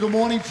Good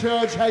morning,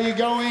 church. How you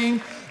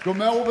going? Good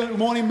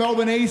morning,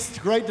 Melbourne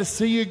East. Great to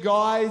see you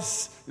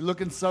guys. You're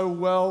looking so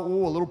well.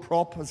 Oh, a little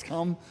prop has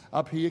come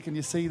up here. Can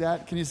you see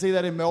that? Can you see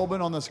that in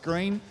Melbourne on the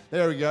screen?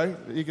 There we go.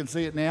 You can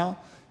see it now.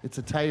 It's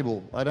a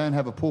table. I don't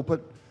have a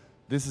pulpit.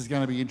 This is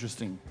going to be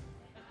interesting.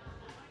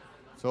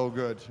 It's all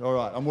good. All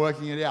right, I'm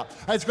working it out.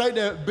 Hey, it's great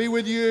to be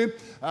with you.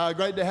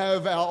 Great to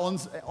have our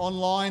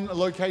online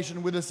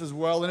location with us as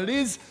well. And it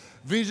is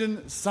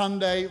Vision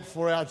Sunday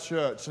for our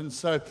church. And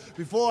so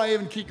before I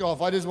even kick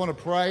off, I just want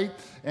to pray,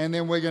 and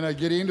then we're going to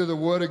get into the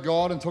Word of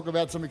God and talk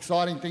about some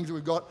exciting things that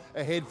we've got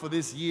ahead for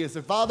this year.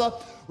 So Father,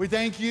 we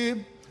thank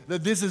you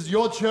that this is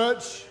your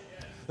church,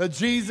 that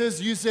Jesus,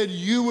 you said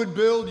you would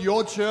build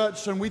your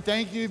church, and we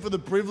thank you for the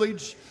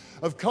privilege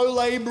of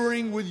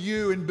co-laboring with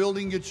you in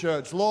building your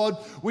church. Lord,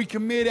 we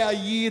commit our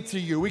year to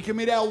you. We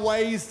commit our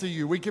ways to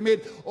you. We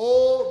commit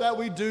all that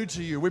we do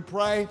to you. We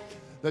pray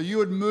that you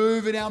would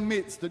move in our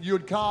midst, that you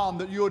would come,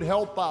 that you would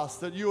help us,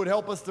 that you would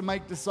help us to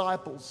make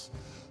disciples.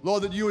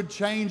 Lord, that you would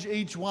change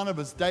each one of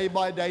us day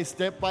by day,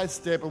 step by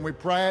step, and we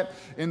pray it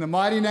in the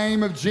mighty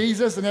name of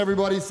Jesus. And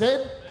everybody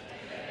said,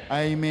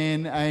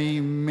 Amen,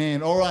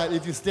 amen. All right,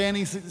 if you're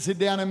standing, sit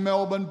down in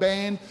Melbourne.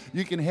 Band,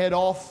 you can head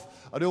off.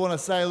 I do want to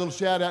say a little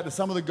shout out to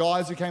some of the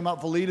guys who came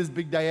up for Leaders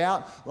Big Day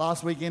Out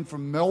last weekend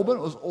from Melbourne.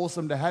 It was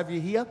awesome to have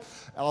you here.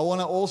 I want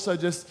to also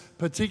just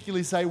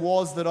particularly say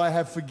that I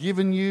have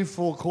forgiven you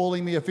for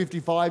calling me a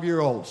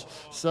 55-year-old.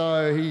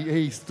 So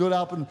he stood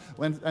up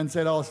and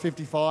said I was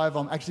 55.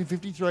 I'm actually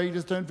 53,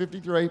 just turned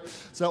 53.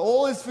 So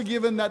all is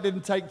forgiven. That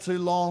didn't take too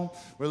long.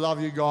 We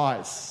love you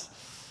guys.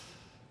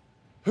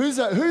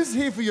 Who's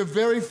here for your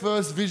very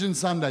first Vision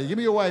Sunday? Give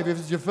me a wave if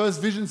it's your first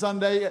Vision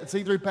Sunday at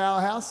C3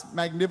 Powerhouse.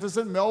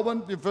 Magnificent.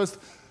 Melbourne, your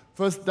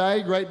first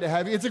day, great to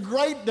have you. It's a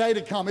great day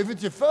to come. If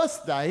it's your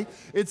first day,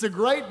 it's a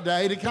great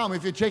day to come.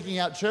 If you're checking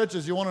out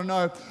churches, you want to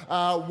know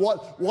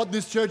what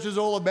this church is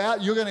all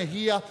about, you're going to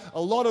hear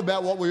a lot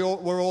about what we're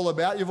all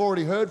about. You've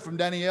already heard from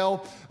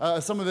Danielle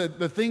some of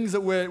the things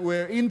that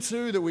we're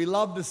into, that we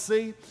love to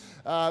see.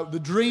 The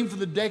dream for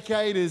the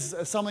decade is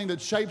something that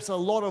shapes a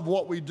lot of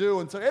what we do.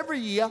 And so every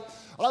year,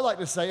 I like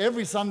to say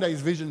every Sunday is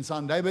Vision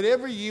Sunday, but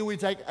every year we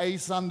take a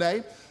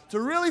Sunday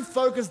to really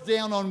focus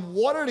down on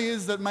what it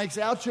is that makes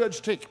our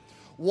church tick,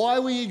 why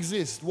we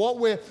exist, what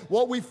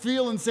we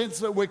feel and sense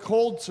that we're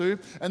called to,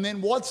 and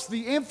then what's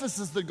the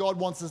emphasis that God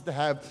wants us to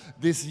have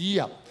this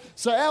year.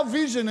 So our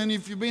vision, and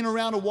if you've been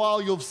around a while,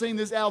 you'll have seen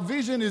this, our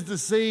vision is to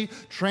see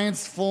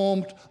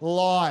transformed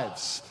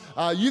lives.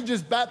 You've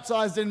just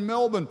baptized in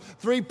Melbourne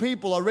 3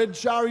 people. I read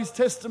Shari's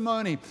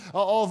testimony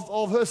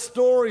of her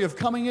story of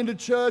coming into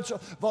church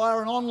via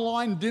an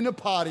online dinner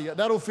party.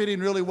 That'll fit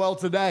in really well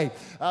today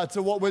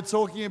to what we're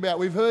talking about.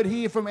 We've heard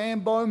here from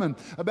Ann Bowman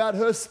about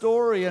her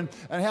story and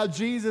how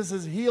Jesus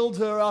has healed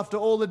her after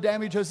all the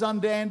damage her son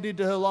Dan did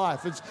to her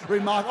life. It's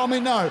remarkable. I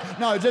mean,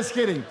 no, just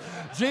kidding.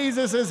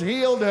 Jesus has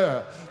healed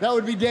her. That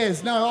would be Des.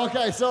 No,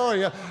 okay,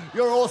 sorry.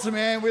 You're awesome,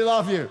 Ann. We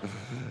love you.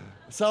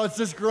 So it's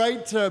just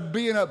great to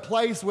be in a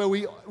place where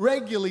we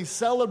regularly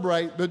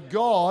celebrate that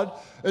God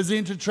is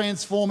into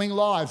transforming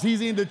lives. He's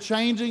into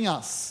changing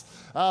us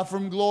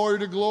from glory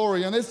to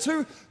glory. And there's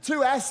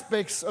two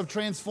aspects of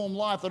transformed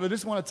life that I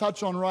just want to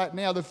touch on right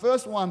now. The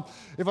first one,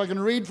 if I can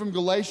read from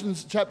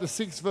Galatians chapter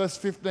 6, verse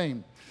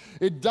 15.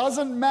 It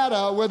doesn't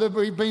matter whether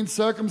we've been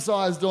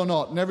circumcised or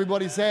not. And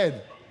everybody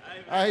said,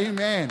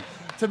 Amen.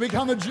 To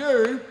become a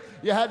Jew,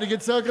 you had to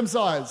get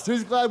circumcised.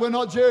 Who's glad we're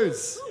not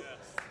Jews?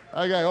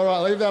 Okay, all right,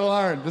 leave that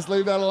alone. Just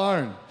leave that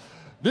alone.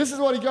 This is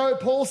what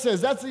Paul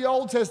says. That's the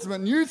Old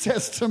Testament. New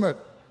Testament.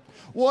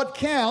 What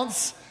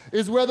counts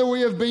is whether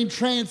we have been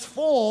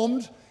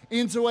transformed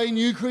into a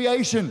new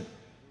creation.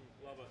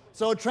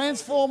 So a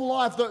transformed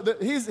life,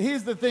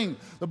 here's the thing.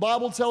 The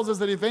Bible tells us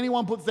that if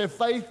anyone puts their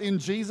faith in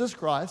Jesus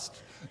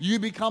Christ, you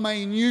become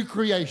a new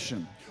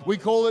creation. We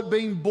call it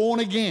being born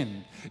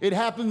again. It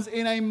happens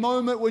in a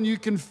moment when you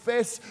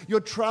confess your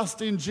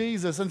trust in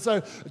Jesus. And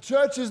so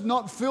church is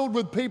not filled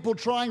with people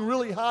trying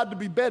really hard to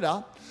be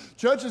better.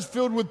 Church is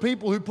filled with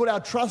people who put our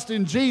trust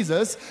in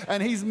Jesus,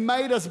 and He's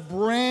made us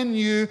brand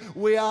new.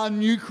 We are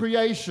new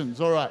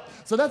creations. All right.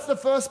 So that's the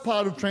first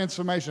part of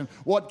transformation.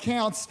 What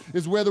counts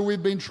is whether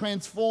we've been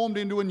transformed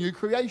into a new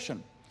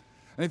creation.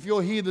 And if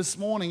you're here this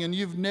morning and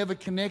you've never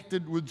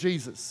connected with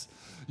Jesus,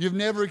 you've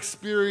never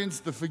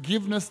experienced the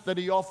forgiveness that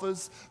He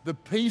offers, the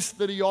peace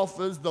that He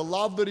offers, the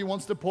love that He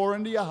wants to pour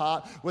into your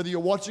heart, whether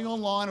you're watching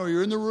online or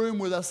you're in the room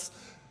with us,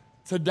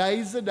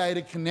 today's the day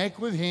to connect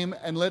with Him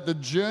and let the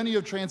journey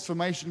of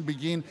transformation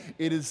begin.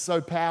 It is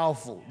so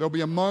powerful. There'll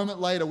be a moment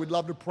later. We'd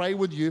love to pray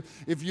with you.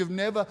 If you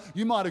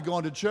might have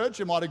gone to church,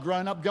 you might have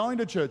grown up going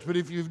to church, but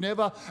if you've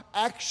never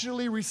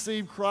actually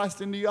received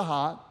Christ into your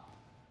heart,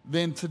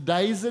 then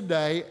today's the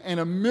day and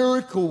a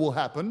miracle will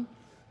happen.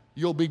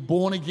 You'll be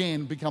born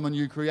again, become a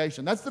new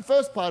creation. That's the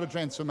first part of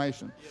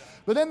transformation.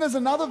 But then there's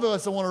another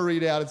verse I want to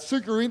read out. It's 2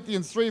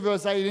 Corinthians 3,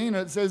 verse 18, and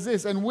it says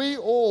this, and we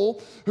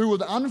all who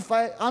with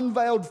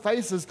unveiled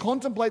faces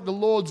contemplate the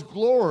Lord's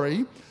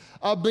glory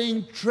are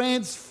being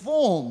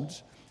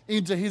transformed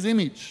into His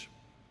image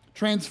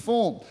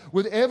Transformed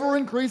with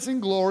ever-increasing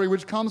glory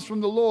which comes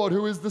from the Lord,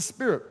 who is the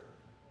Spirit.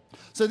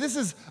 So this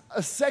is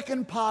a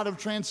second part of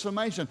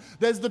transformation.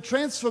 There's the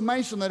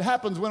transformation that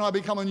happens when I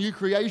become a new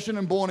creation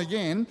and born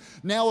again.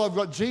 Now I've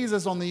got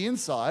Jesus on the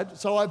inside,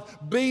 so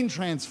I've been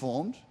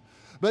transformed.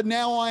 But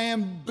now I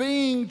am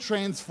being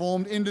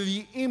transformed into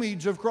the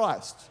image of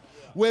Christ.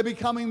 We're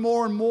becoming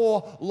more and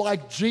more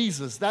like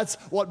Jesus. That's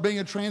what being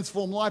a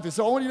transformed life is.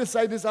 So I want you to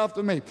say this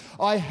after me.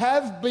 I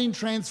have been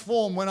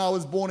transformed when I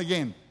was born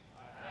again.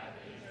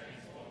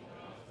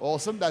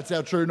 Awesome. That's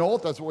our true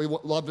north. That's what we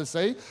love to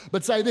see.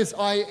 But say this,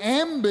 I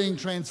am being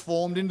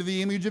transformed into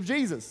the image of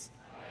Jesus.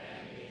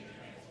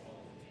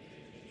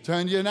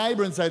 Turn to your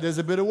neighbor and say, there's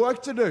a bit of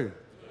work to do.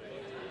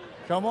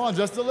 Come on,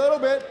 just a little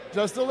bit.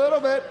 Just a little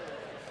bit.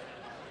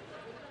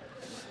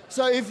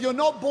 So if you're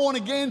not born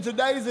again,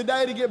 today's the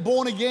day to get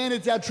born again.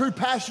 It's our true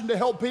passion to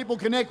help people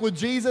connect with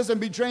Jesus and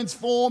be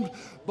transformed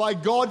by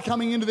God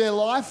coming into their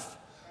life.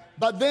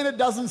 But then it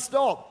doesn't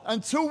stop.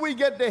 Until we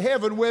get to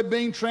heaven, we're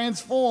being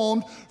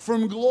transformed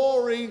from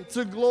glory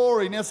to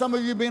glory. Now, some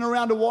of you have been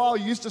around a while.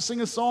 You used to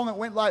sing a song that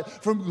went like,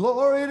 from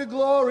glory to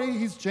glory,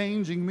 he's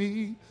changing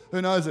me.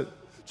 Who knows it?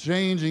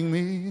 Changing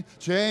me,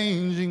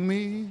 changing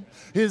me.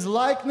 His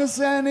likeness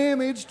and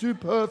image too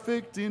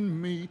perfect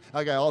in me.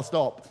 Okay, I'll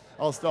stop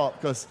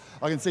because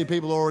I can see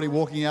people already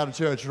walking out of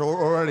church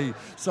already.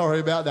 Sorry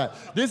about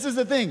that. This is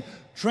the thing.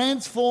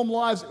 Transform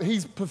lives.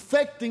 He's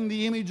perfecting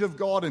the image of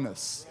God in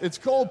us. It's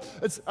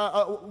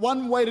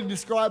one way to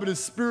describe it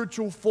is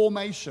spiritual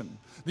formation.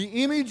 The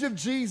image of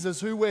Jesus,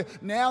 who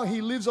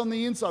he lives on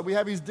the inside, we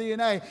have his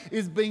DNA,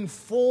 is being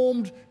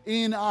formed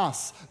in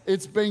us.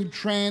 It's being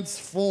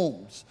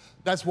transformed.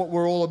 That's what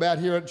we're all about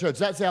here at church.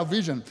 That's our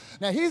vision.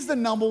 Now, here's the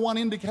number one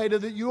indicator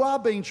that you are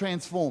being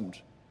transformed.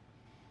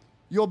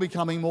 You're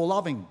becoming more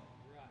loving.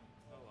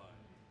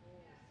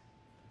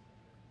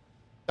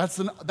 That's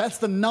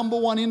the number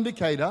one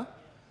indicator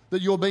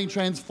that you're being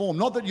transformed.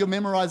 Not that you're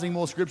memorizing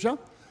more scripture.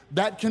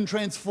 That can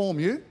transform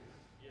you.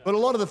 But a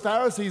lot of the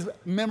Pharisees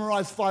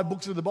memorized 5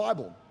 books of the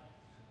Bible.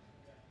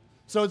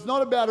 So it's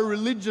not about a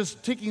religious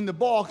ticking the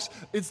box.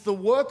 It's the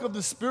work of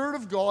the Spirit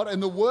of God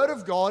and the Word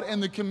of God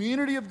and the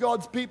community of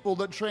God's people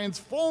that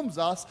transforms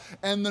us.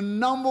 And the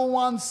number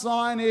one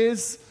sign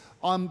is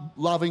I'm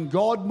loving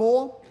God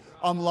more.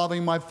 I'm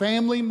loving my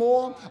family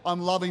more.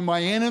 I'm loving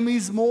my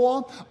enemies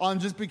more. I'm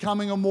just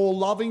becoming a more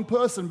loving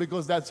person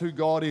because that's who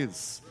God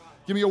is.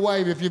 Give me a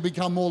wave if you've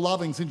become more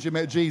loving since you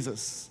met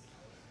Jesus.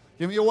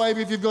 Give me a wave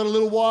if you've got a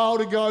little while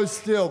to go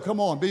still.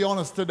 Come on, be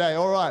honest today.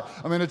 All right,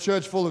 I'm in a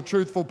church full of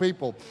truthful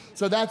people.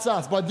 So that's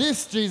us. By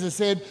this, Jesus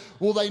said,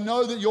 will they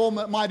know that you're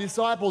my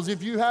disciples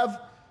if you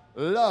have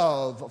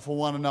love for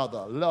one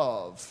another.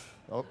 Love.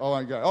 I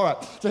won't go. All right,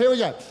 so here we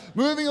go.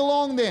 Moving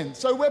along then.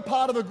 So we're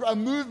part of a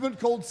movement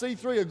called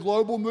C3, a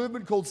global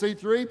movement called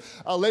C3,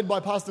 led by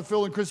Pastor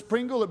Phil and Chris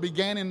Pringle. It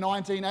began in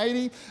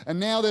 1980, and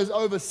now there's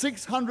over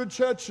 600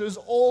 churches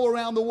all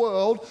around the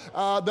world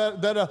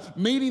that are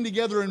meeting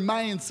together in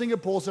May in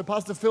Singapore. So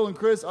Pastor Phil and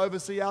Chris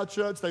oversee our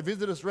church. They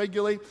visit us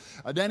regularly.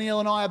 Danielle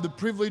and I have the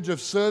privilege of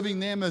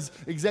serving them as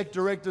exec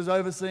directors,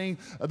 overseeing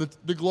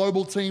the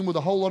global team with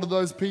a whole lot of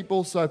those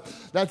people. So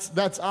that's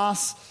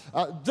us.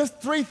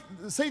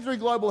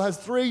 C3 Global has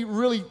 3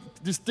 really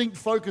distinct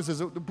focuses.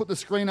 I'll put the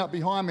screen up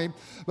behind me,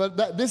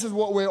 but this is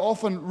what we're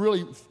often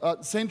really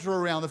center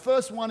around. The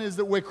first one is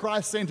that we're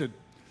Christ-centered.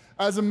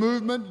 As a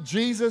movement,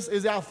 Jesus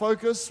is our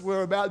focus.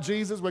 We're about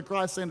Jesus. We're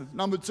Christ-centered.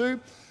 Number 2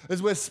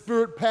 is we're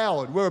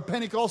Spirit-powered. We're a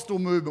Pentecostal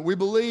movement. We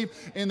believe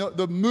in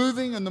the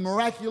moving and the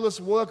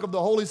miraculous work of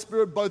the Holy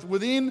Spirit both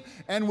within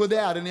and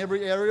without in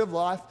every area of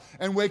life.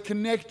 And we're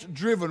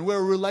connect-driven. We're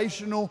a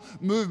relational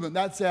movement.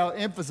 That's our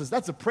emphasis.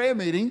 That's a prayer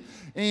meeting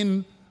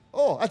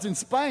that's in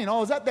Spain. I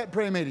was at that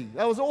prayer meeting.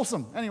 That was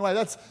awesome. Anyway,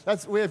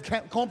 we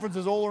have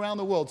conferences all around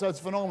the world, so it's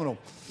phenomenal.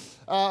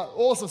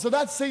 Awesome. So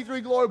that's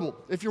C3 Global.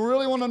 If you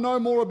really want to know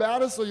more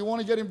about us or you want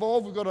to get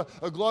involved, we've got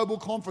a global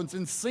conference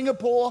in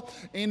Singapore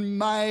in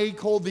May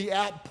called The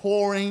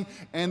Outpouring,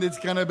 and it's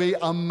going to be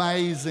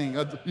amazing.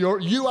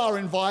 You are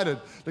invited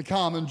to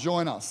come and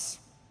join us.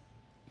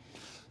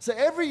 So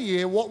every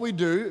year what we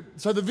do,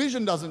 so the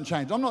vision doesn't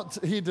change. I'm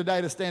not here today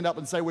to stand up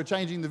and say we're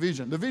changing the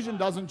vision. The vision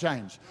doesn't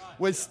change.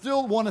 We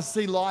still want to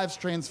see lives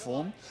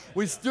transform.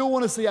 We still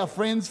want to see our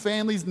friends,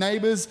 families,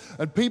 neighbours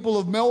and people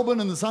of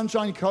Melbourne and the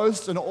Sunshine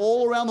Coast and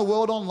all around the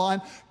world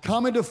online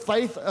come into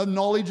faith and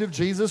knowledge of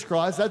Jesus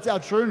Christ. That's our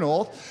true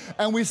north.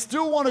 And we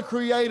still want to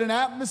create an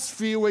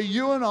atmosphere where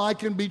you and I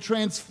can be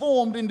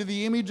transformed into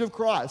the image of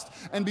Christ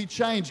and be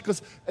changed,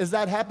 because as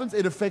that happens,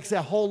 it affects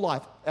our whole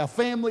life. Our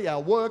family,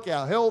 our work,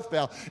 our health,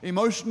 our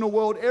emotional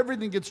world,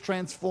 everything gets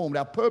transformed,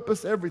 our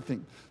purpose,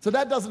 everything. So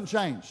that doesn't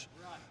change.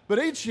 But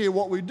each year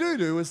what we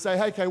do is say,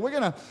 hey,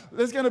 okay,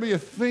 there's going to be a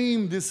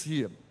theme this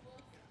year.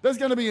 There's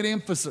going to be an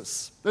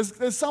emphasis.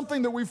 There's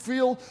something that we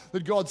feel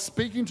that God's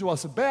speaking to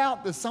us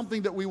about. There's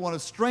something that we want to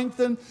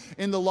strengthen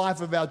in the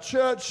life of our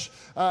church.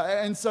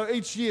 And so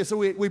each year, so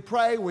we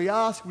pray, we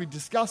ask, we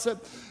discuss it.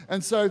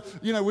 And so,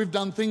 we've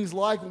done things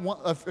like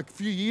a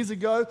few years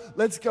ago,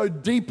 let's go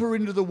deeper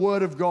into the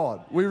Word of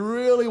God. We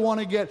really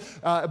want to get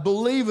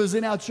believers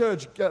in our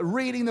church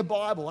reading the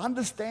Bible,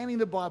 understanding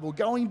the Bible,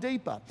 going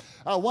deeper.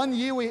 One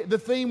year, the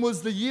theme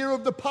was the year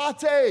of the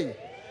party.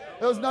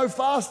 There was no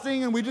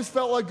fasting, and we just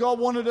felt like God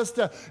wanted us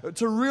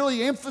to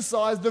really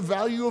emphasize the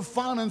value of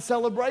fun and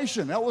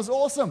celebration. That was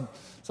awesome.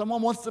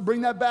 Someone wants to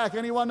bring that back.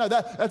 Anyone? No,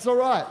 that's all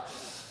right.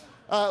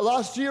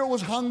 Last year it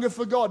was hunger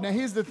for God. Now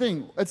here's the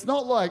thing. It's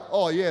not like,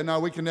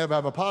 we can never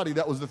have a party.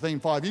 That was the theme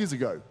 5 years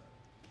ago.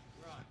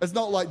 Right. It's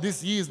not like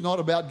this year's not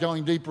about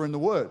going deeper in the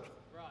Word.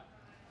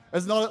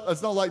 It's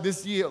not like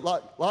this year,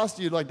 like last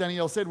year, like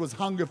Danielle said, was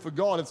hunger for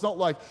God. It's not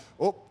like,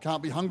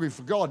 can't be hungry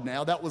for God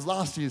now. That was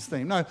last year's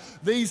theme. No,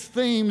 these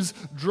themes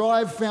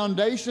drive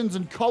foundations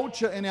and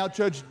culture in our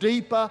church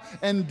deeper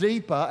and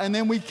deeper, and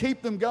then we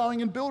keep them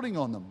going and building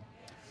on them.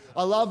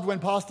 I loved when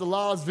Pastor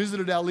Lars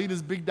visited our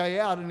Leaders' Big Day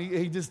Out, and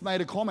he just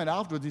made a comment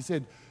afterwards. He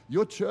said,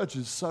 your church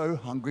is so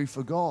hungry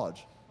for God.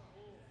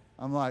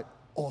 I'm like,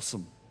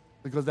 awesome.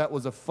 Because that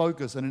was a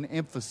focus and an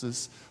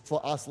emphasis for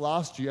us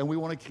last year, and we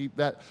want to keep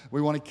that.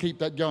 We want to keep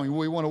that going.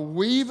 We want to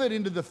weave it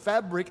into the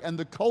fabric and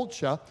the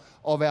culture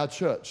of our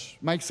church.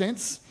 Make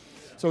sense?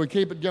 So we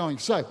keep it going.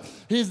 So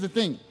here's the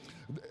thing: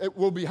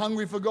 we'll be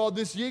hungry for God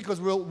this year because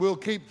we're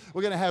going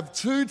to have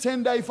 2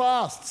 10-day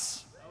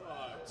fasts.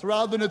 So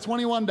rather than a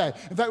 21-day,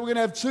 in fact, we're going to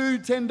have 2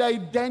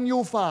 10-day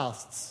Daniel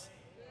fasts.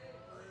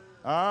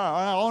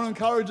 I want to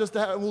encourage us to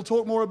have. We'll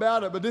talk more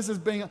about it, but this is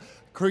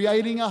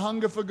creating a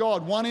hunger for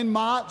God. 1 in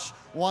March,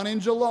 1 in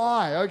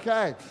July.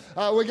 Okay.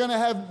 We're going to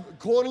have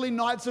quarterly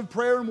nights of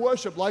prayer and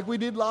worship like we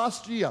did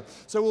last year.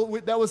 So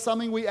that was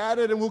something we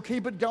added, and we'll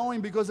keep it going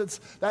because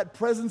that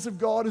presence of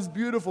God is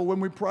beautiful when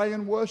we pray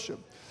and worship.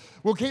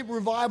 We'll keep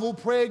revival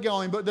prayer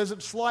going, but there's a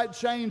slight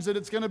change that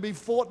it's going to be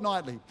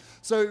fortnightly.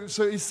 So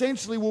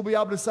essentially we'll be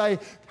able to say,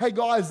 hey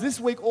guys, this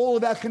week all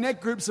of our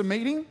connect groups are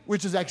meeting,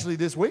 which is actually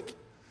this week.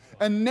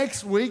 And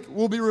next week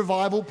will be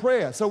revival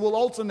prayer. So we'll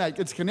alternate.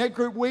 It's Connect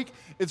Group week.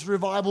 It's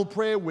revival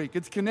prayer week.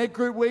 It's Connect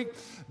Group week.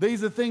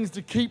 These are things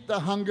to keep the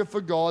hunger for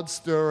God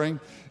stirring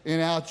in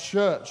our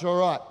church. All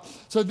right.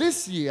 So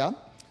this year,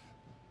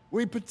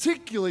 we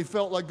particularly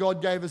felt like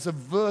God gave us a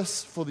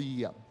verse for the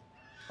year,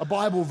 a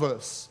Bible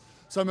verse.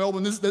 So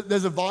Melbourne,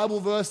 there's a Bible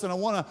verse, and I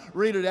want to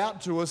read it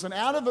out to us. And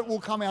out of it will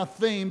come our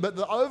theme, but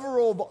the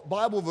overall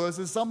Bible verse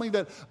is something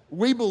that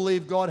we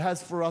believe God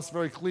has for us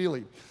very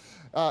clearly.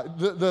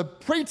 The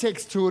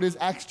pretext to it is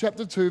Acts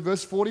chapter 2,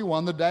 verse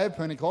 41, the day of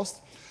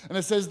Pentecost. And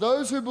it says,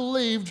 those who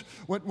believed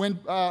when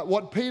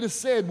what Peter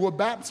said were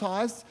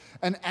baptized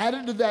and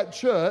added to that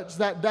church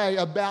that day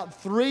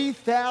about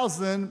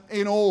 3,000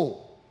 in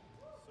all.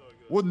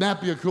 Wouldn't that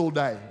be a cool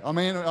day? I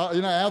mean,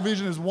 our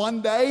vision is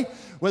one day,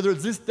 whether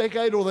it's this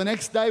decade or the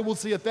next day, we'll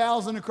see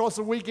 1,000 across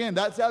a weekend.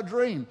 That's our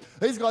dream.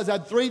 These guys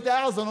had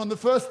 3,000 on the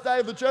first day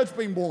of the church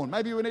being born.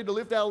 Maybe we need to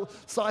lift our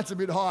sights a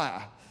bit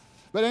higher.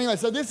 But anyway,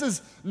 so this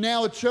is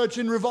now a church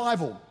in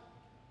revival.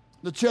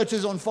 The church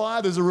is on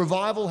fire. There's a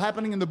revival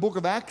happening in the book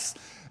of Acts.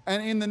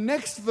 And in the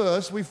next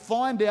verse, we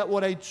find out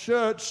what a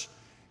church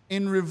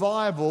in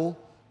revival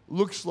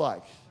looks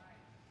like.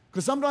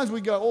 Because sometimes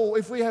we go,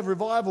 if we have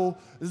revival,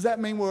 does that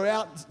mean we're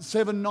out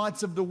 7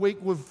 nights of the week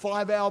with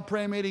 5-hour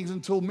prayer meetings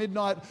until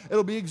midnight?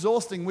 It'll be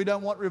exhausting. We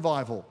don't want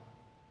revival.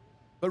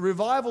 But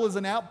revival is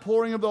an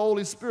outpouring of the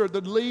Holy Spirit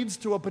that leads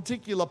to a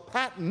particular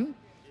pattern,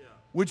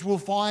 which we'll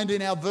find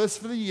in our verse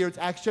for the year. It's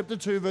Acts chapter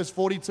 2, verse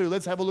 42.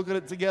 Let's have a look at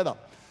it together.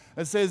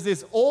 It says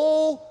this: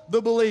 all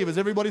the believers,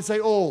 everybody say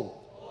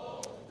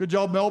all. Good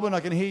job, Melbourne, I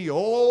can hear you.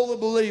 All the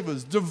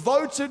believers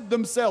devoted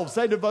themselves,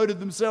 say devoted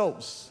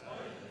themselves,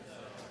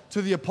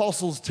 to the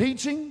apostles'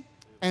 teaching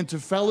and to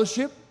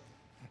fellowship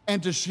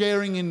and to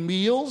sharing in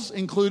meals,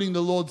 including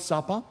the Lord's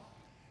Supper,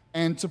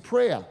 and to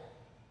prayer.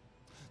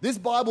 This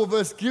Bible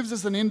verse gives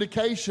us an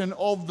indication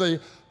of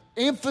the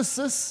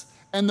emphasis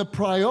and the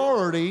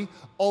priority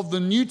of the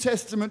New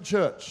Testament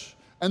church.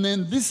 And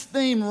then this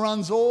theme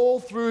runs all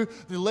through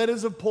the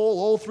letters of Paul,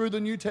 all through the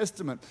New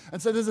Testament.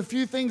 And so there's a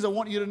few things I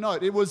want you to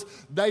note. It was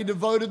they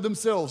devoted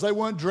themselves. They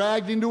weren't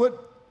dragged into it.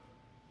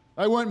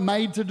 They weren't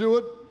made to do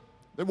it.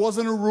 There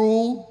wasn't a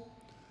rule.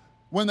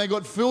 When they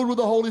got filled with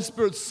the Holy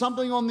Spirit,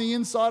 something on the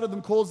inside of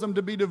them caused them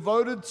to be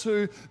devoted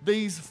to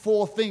these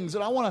 4 things.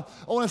 And I want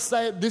to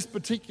say it this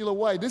particular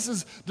way. This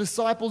is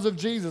disciples of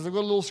Jesus. I've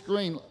got a little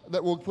screen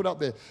that we'll put up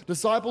there.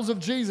 Disciples of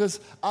Jesus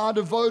are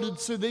devoted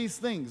to these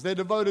things. They're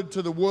devoted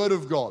to the Word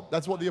of God.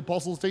 That's what the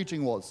apostles'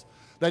 teaching was.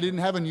 They didn't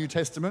have a New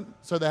Testament,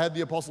 so they had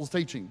the apostles'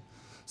 teaching.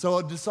 So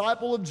a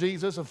disciple of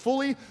Jesus, a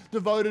fully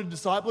devoted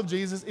disciple of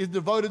Jesus, is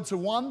devoted to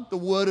 1, the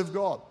Word of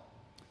God.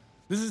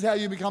 This is how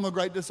you become a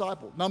great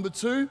disciple. Number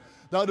 2,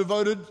 they're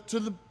devoted to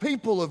the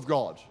people of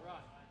God.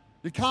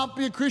 You can't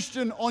be a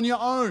Christian on your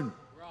own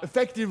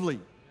effectively.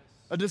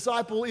 A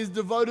disciple is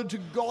devoted to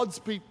God's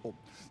people.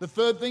 The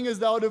third thing is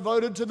they are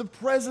devoted to the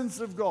presence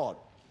of God.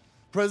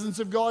 Presence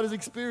of God is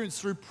experienced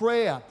through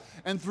prayer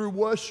and through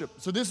worship.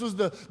 So this was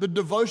the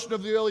devotion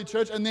of the early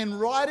church. And then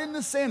right in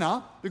the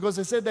center, because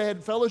they said they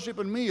had fellowship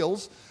and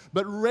meals,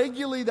 but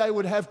regularly they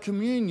would have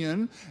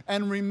communion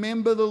and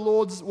remember the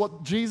Lord's,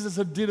 what Jesus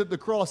had did at the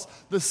cross.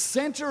 The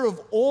center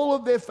of all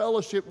of their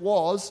fellowship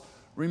was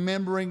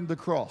remembering the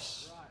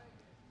cross.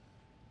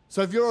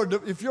 So if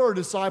you're a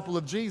disciple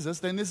of Jesus,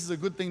 then this is a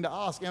good thing to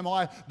ask. Am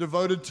I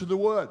devoted to the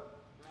Word?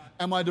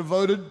 Am I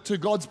devoted to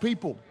God's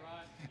people?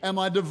 Am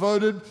I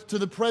devoted to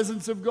the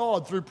presence of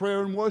God through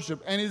prayer and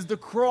worship? And is the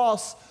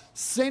cross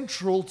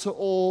central to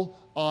all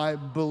I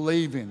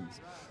believe in?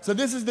 So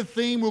this is the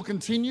theme we'll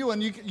continue,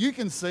 and you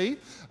can see,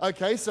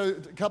 okay, so a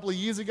couple of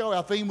years ago,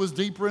 our theme was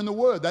deeper in the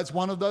Word. That's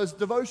one of those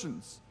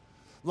devotions.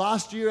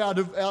 Last year,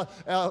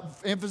 our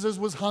emphasis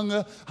was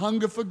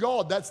hunger for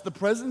God. That's the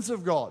presence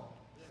of God.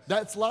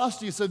 That's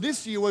last year. So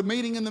this year, we're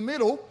meeting in the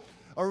middle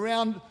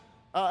around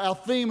our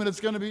theme, and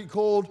it's going to be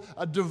called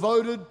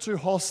Devoted to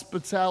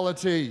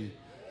Hospitality.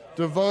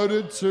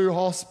 Devoted to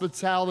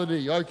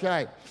hospitality.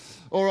 Okay.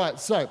 All right.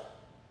 So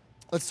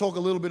let's talk a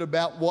little bit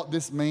about what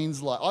this means.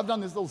 Like, I've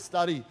done this little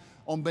study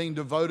on being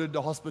devoted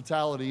to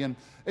hospitality, and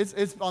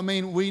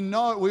we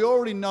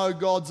already know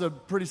God's a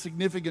pretty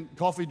significant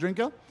coffee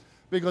drinker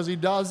because he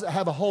does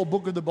have a whole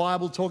book of the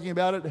Bible talking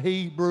about it.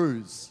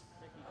 Hebrews.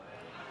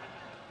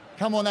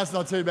 Come on, that's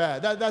not too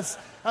bad. That's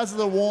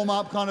the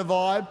warm-up kind of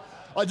vibe.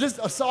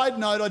 A side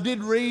note, I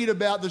did read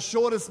about the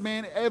shortest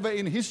man ever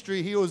in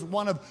history. He was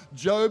one of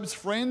Job's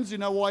friends. You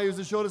know why he was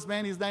the shortest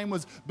man? His name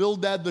was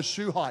Bildad the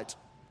Shuhite.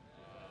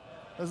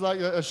 It was like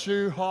a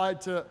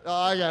Shuhite. Okay,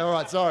 all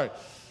right, sorry.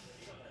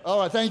 All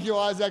right, thank you,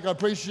 Isaac. I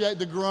appreciate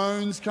the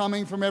groans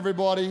coming from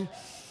everybody.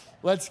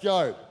 Let's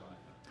go.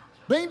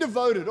 Being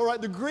devoted. All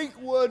right, the Greek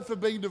word for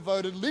being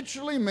devoted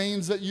literally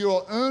means that you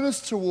are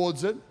earnest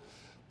towards it,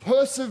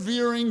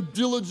 persevering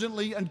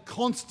diligently and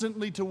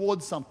constantly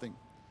towards something.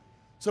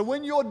 So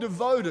when you're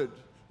devoted,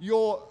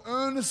 you're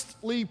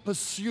earnestly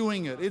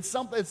pursuing it. It's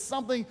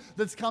something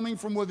that's coming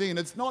from within.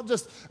 It's not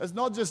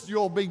just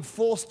you're being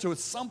forced to.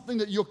 It's something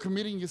that you're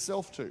committing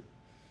yourself to.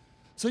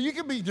 So you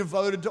can be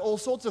devoted to all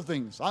sorts of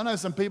things. I know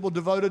some people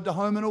devoted to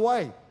home and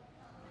away.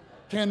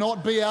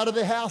 Cannot be out of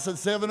the house at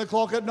 7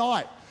 o'clock at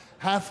night.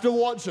 Have to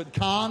watch it.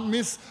 Can't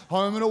miss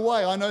home and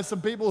away. I know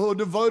some people who are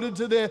devoted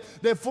to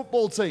their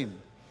football team.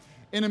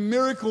 In a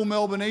Miracle,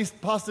 Melbourne East,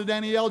 Pastor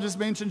Danielle just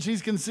mentioned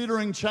she's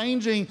considering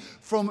changing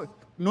from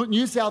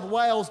New South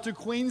Wales to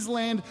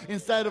Queensland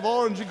instead of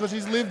Orange because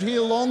she's lived here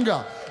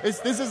longer.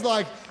 This is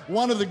like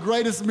one of the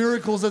greatest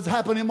miracles that's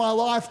happened in my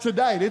life to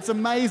date. It's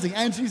amazing.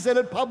 And she said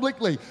it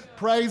publicly.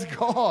 Praise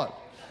God.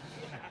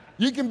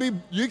 You can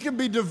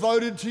be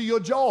devoted to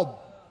your job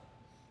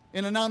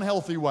in an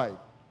unhealthy way.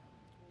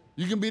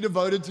 You can be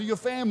devoted to your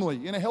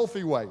family in a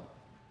healthy way.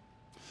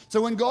 So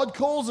when God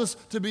calls us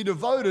to be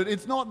devoted,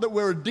 it's not that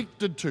we're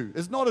addicted to.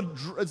 It's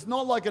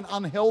not like an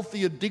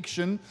unhealthy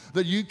addiction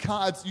that you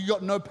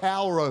got no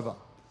power over.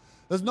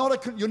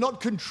 You're not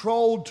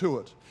controlled to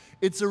it.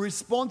 It's a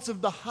response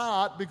of the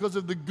heart because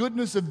of the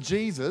goodness of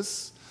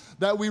Jesus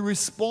that we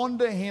respond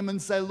to him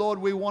and say, Lord,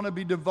 we want to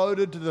be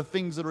devoted to the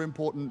things that are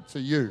important to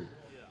you.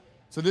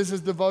 So this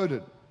is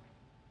devoted.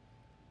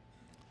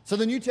 So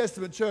the New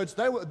Testament church,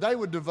 they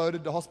were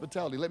devoted to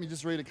hospitality. Let me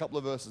just read a couple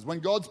of verses. When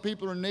God's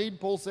people are in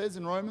need, Paul says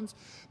in Romans,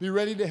 be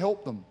ready to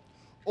help them.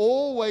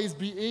 Always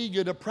be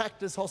eager to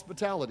practice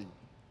hospitality.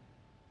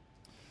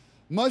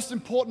 Most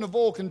important of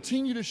all,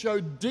 continue to show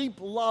deep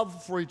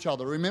love for each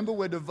other. Remember,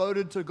 we're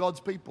devoted to God's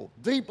people.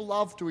 Deep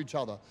love to each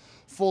other.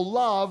 For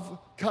love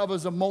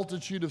covers a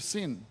multitude of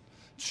sin.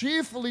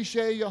 Cheerfully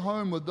share your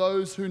home with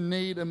those who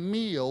need a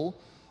meal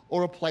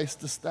or a place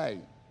to stay.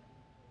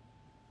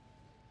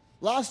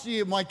 Last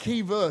year, my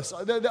key verse,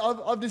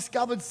 I've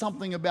discovered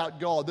something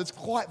about God that's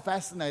quite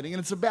fascinating, and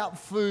it's about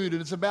food,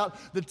 and it's about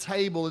the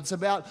table, it's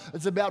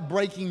about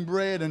breaking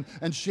bread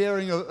and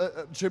sharing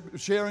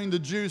the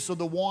juice or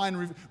the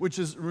wine, which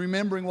is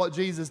remembering what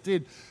Jesus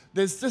did.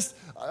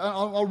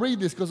 I'll read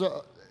this because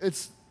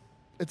it's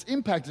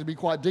impacted me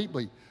quite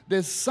deeply.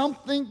 There's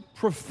something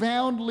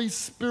profoundly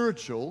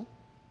spiritual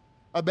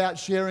about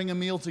sharing a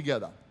meal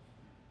together.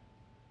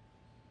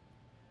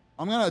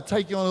 I'm going to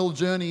take you on a little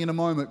journey in a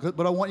moment,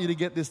 but I want you to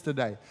get this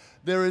today.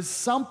 There is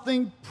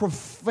something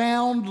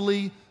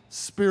profoundly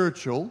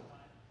spiritual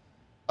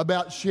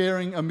about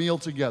sharing a meal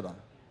together.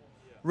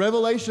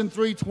 Revelation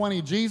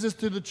 3:20, Jesus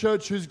to the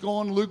church who's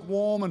gone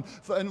lukewarm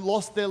and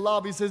lost their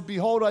love, he says,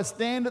 behold, I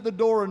stand at the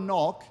door and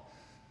knock,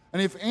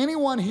 and if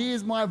anyone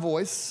hears my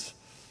voice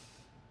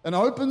and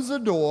opens the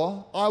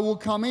door, I will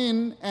come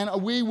in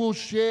and we will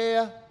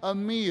share a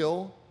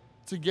meal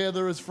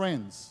together as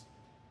friends.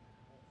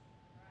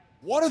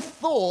 What a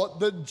thought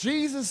that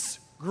Jesus'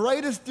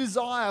 greatest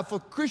desire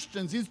for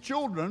Christians, his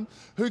children,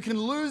 who can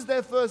lose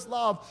their first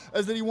love,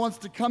 is that he wants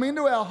to come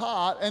into our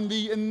heart, and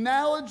the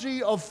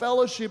analogy of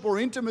fellowship or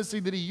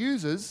intimacy that he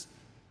uses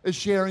is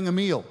sharing a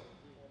meal.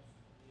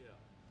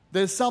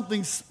 There's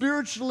something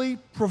spiritually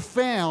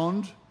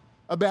profound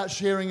about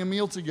sharing a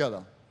meal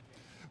together.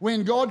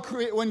 When God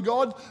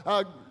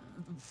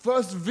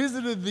first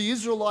visited the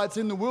Israelites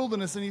in the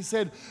wilderness, and he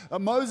said,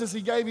 Moses,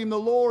 he gave him the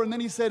law, and then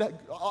he said,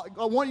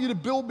 I want you to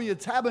build me a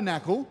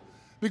tabernacle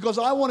because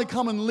I want to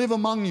come and live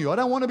among you. I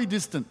don't want to be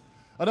distant.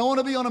 I don't want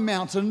to be on a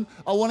mountain.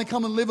 I want to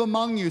come and live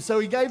among you. So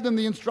he gave them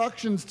the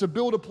instructions to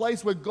build a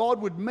place where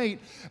God would meet.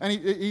 And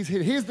he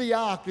said, here's the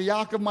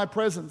ark of my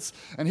presence.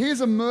 And here's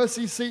a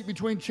mercy seat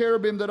between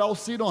cherubim that I'll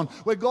sit on,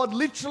 where God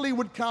literally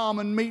would come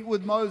and meet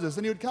with Moses.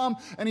 And he would come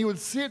and he would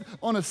sit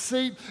on a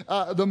seat,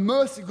 the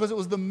mercy, because it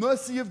was the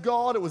mercy of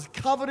God. It was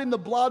covered in the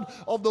blood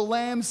of the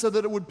Lamb so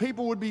that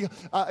people would be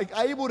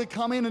able to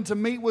come in and to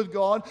meet with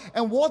God.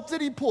 And what did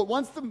he put?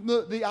 Once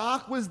the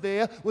ark was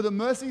there with a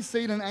mercy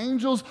seat and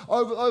angels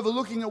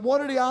overlooking,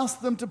 what did he ask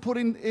them to put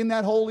in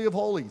that Holy of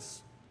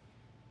Holies?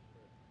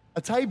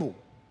 A table.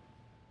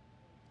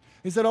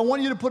 He said, I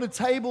want you to put a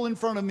table in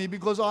front of me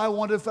because I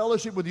want to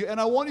fellowship with you.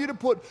 And I want you to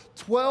put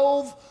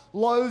 12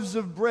 loaves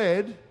of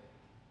bread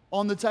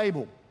on the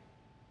table.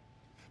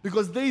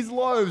 Because these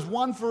loaves,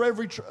 one for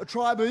every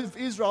tribe of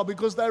Israel,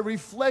 because they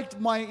reflect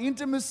my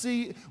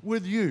intimacy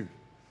with you.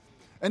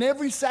 And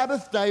every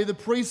Sabbath day, the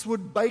priest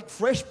would bake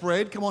fresh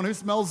bread. Come on,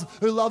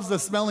 who loves the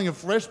smelling of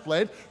fresh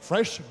bread?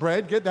 Fresh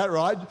bread, get that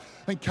right.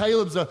 I think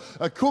Caleb's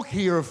a cook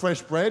here of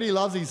fresh bread. He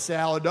loves his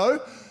sourdough.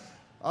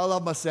 I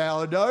love my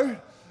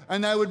sourdough.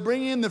 And they would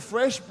bring in the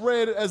fresh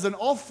bread as an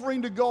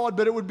offering to God,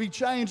 but it would be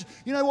changed.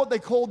 You know what they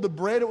called the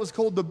bread? It was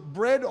called the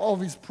bread of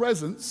his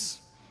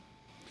presence.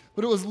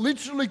 But it was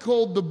literally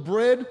called the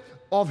bread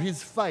of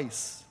his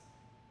face.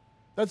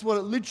 That's what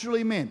it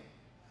literally meant.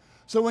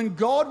 So when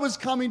God was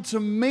coming to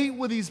meet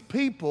with his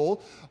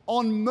people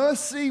on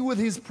mercy with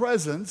his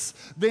presence,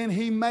 then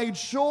he made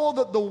sure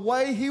that the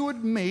way he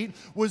would meet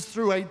was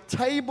through a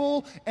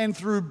table and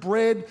through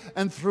bread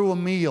and through a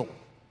meal.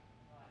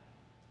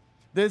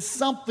 There's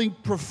something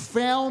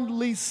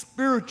profoundly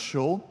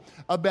spiritual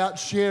about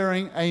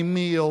sharing a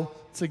meal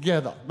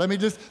together. Let me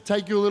just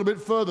take you a little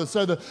bit further.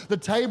 So the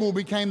table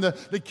became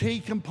the key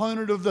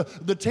component of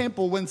the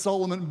temple when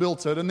Solomon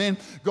built it. And then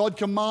God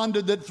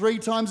commanded that 3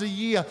 times a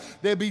year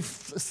there be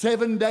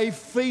 7-day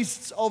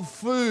feasts of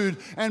food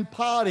and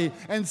party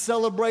and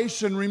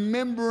celebration,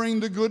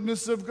 remembering the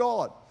goodness of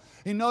God.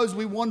 He knows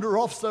we wander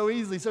off so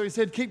easily. So he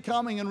said, keep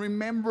coming and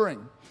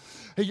remembering.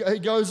 He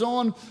goes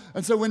on,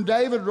 and so when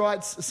David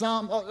writes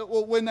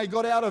when they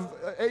got out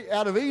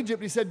of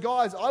Egypt, he said,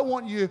 guys, I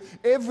want you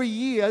every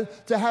year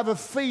to have a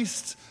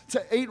feast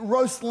to eat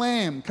roast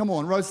lamb. Come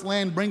on, roast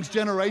lamb brings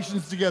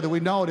generations together. We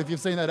know it. If you've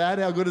seen that ad,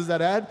 how good is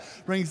that ad?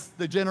 Brings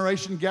the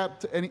generation gap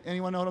to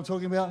anyone know what I'm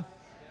talking about?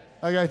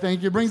 Okay,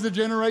 thank you. Brings the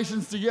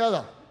generations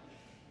together.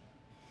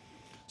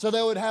 So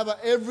they would have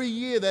every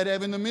year, they'd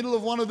have in the middle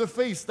of one of the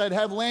feasts, they'd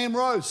have lamb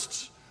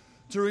roast,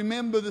 to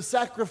remember the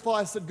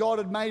sacrifice that God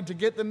had made to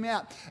get them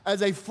out,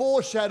 as a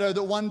foreshadow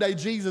that one day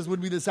Jesus would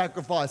be the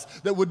sacrifice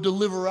that would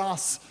deliver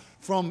us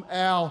from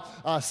our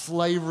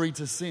slavery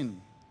to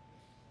sin.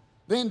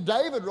 Then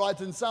David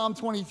writes in Psalm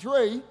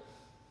 23,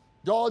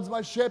 God's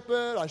my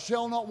shepherd, I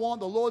shall not want,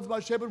 the Lord's my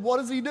shepherd. What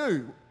does he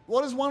do?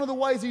 What is one of the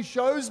ways he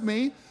shows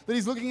me that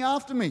he's looking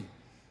after me?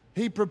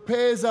 He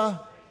prepares a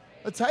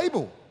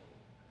table.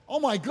 Oh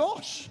my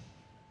gosh.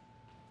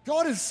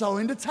 God is so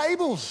into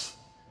tables.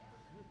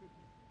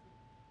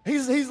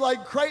 He's like,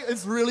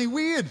 it's really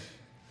weird.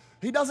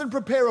 He doesn't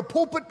prepare a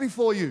pulpit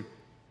before you.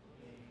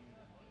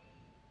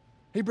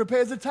 He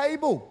prepares a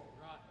table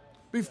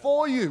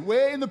before you.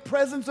 We're in the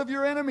presence of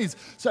your enemies.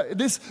 So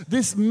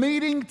this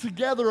meeting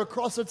together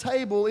across a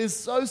table is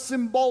so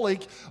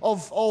symbolic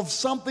of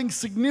something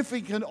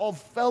significant, of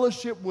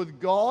fellowship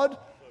with God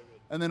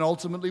and then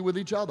ultimately with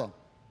each other.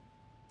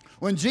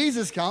 When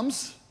Jesus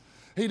comes,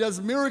 he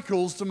does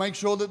miracles to make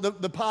sure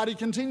that the party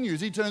continues.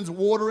 He turns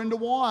water into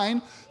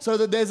wine so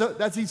that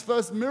that's his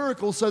first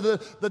miracle, so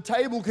that the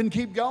table can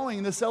keep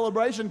going, the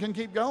celebration can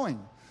keep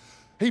going.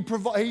 He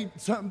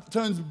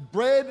turns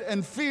bread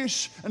and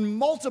fish and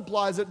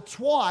multiplies it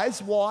twice.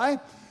 Why?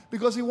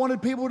 Because he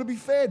wanted people to be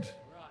fed.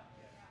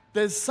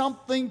 There's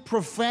something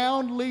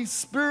profoundly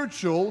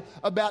spiritual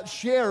about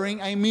sharing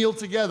a meal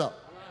together.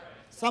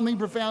 Something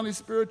profoundly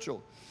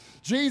spiritual.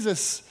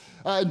 Jesus,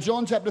 in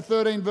John chapter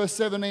 13, verse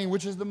 17,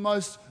 which is the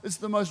most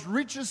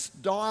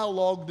richest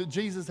dialogue that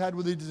Jesus had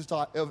with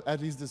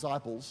his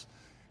disciples,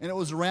 and it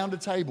was around a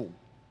table.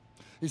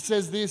 He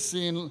says this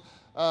in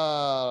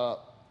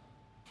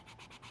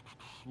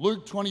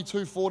Luke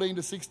 22, 14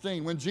 to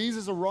 16. When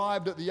Jesus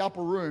arrived at the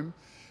upper room,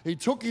 he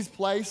took his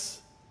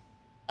place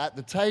at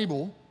the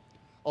table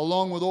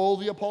along with all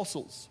the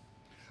apostles.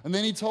 And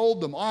then he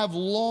told them, I have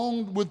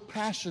longed with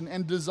passion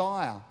and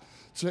desire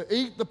to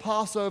eat the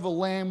Passover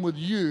lamb with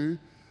you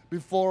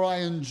before I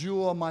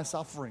endure my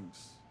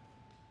sufferings.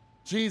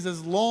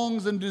 Jesus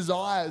longs and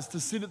desires to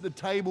sit at the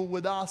table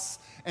with us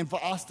and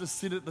for us to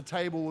sit at the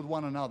table with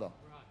one another.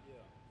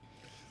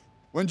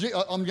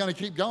 I'm going to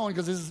keep going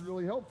because this is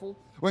really helpful.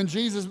 When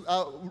Jesus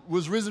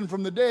was risen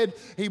from the dead,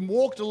 he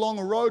walked along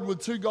a road with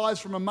two guys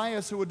from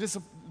Emmaus who were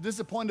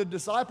disappointed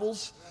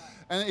disciples.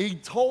 And he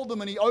told them,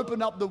 and he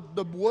opened up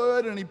the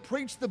word, and he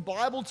preached the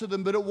Bible to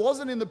them. But it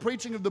wasn't in the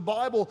preaching of the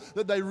Bible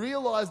that they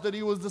realized that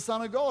he was the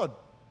Son of God.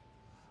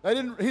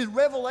 His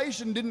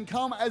revelation didn't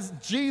come as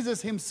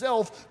Jesus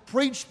himself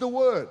preached the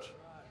word.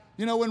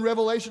 You know when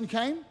revelation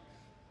came?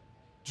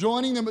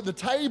 Joining them at the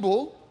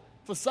table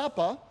for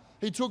supper,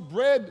 he took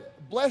bread,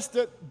 blessed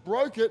it,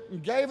 broke it,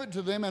 and gave it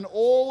to them. And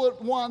all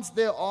at once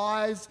their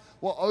eyes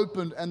were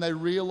opened, and they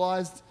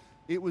realized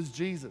it was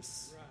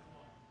Jesus.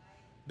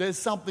 There's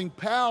something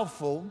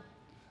powerful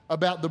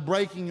about the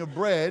breaking of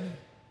bread,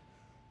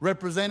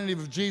 representative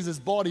of Jesus'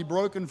 body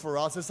broken for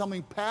us. There's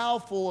something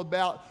powerful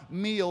about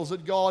meals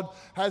that God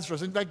has for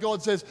us. In fact,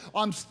 God says,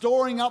 I'm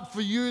storing up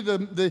for you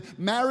the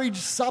marriage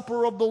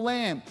supper of the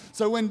Lamb.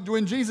 So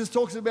when Jesus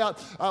talks about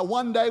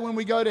one day when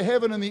we go to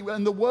heaven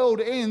and the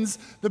world ends,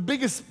 the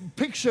biggest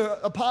picture,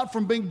 apart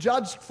from being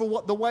judged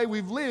for the way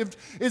we've lived,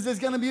 is there's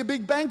going to be a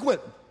big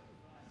banquet.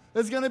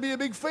 There's going to be a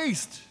big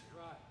feast.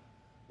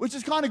 Which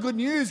is kind of good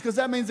news because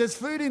that means there's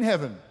food in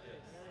heaven.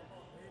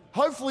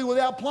 Hopefully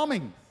without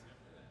plumbing.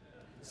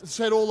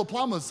 Said all the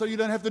plumbers, so you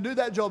don't have to do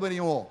that job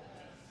anymore.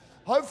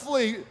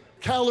 Hopefully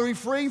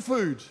calorie-free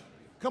food.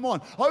 Come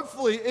on.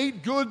 Hopefully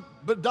eat good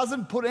but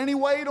doesn't put any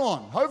weight on.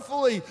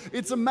 Hopefully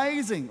it's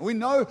amazing. We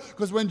know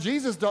because when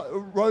Jesus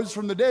rose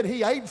from the dead,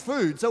 he ate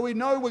food. So we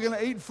know we're going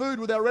to eat food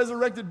with our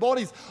resurrected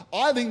bodies.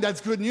 I think that's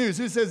good news.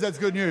 Who says that's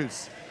good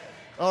news?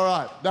 All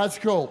right, that's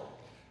cool.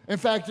 In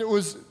fact, it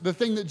was the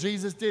thing that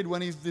Jesus did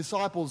when his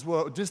disciples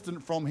were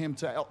distant from him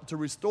to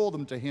restore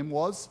them to him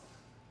was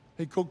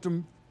he cooked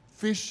them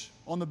fish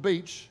on the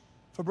beach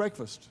for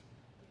breakfast.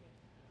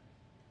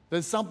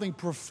 There's something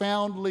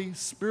profoundly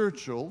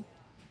spiritual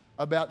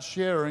about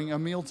sharing a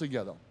meal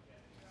together.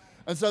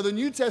 And so the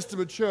New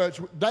Testament church,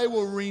 they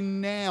were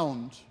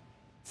renowned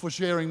for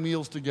sharing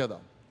meals together.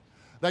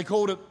 They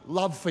called it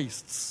love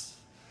feasts.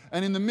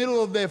 And in the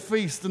middle of their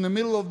feast, in the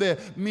middle of their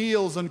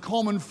meals and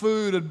common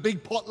food and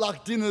big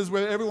potluck dinners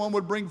where everyone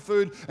would bring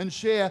food and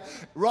share,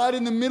 right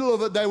in the middle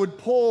of it, they would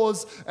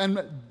pause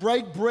and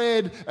break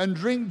bread and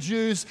drink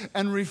juice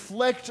and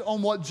reflect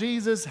on what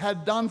Jesus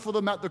had done for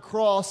them at the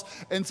cross.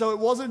 And so it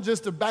wasn't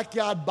just a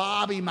backyard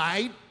Barbie,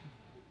 mate.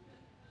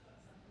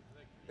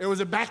 It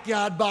was a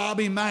backyard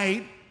Barbie,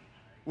 mate,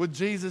 with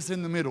Jesus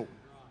in the middle.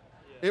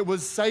 It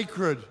was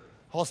sacred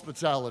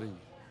hospitality.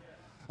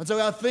 And so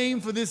our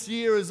theme for this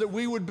year is that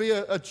we would be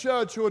a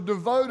church who are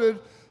devoted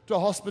to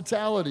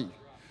hospitality,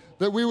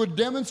 that we would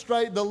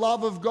demonstrate the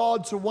love of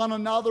God to one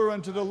another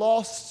and to the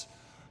lost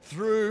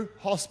through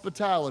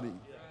hospitality.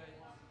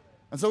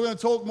 And so we're going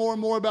to talk more and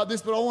more about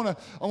this, but I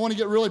want to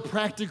get really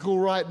practical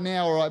right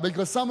now, all right?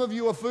 Because some of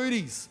you are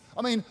foodies.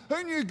 I mean,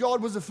 who knew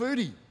God was a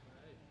foodie?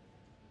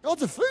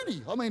 God's a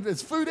foodie. I mean,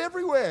 there's food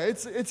everywhere.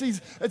 It's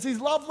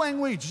his love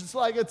language.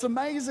 It's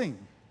amazing.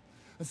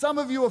 And some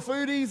of you are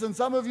foodies, and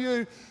some of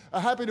you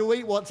are happy to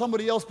eat what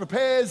somebody else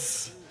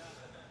prepares.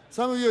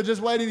 Some of you are just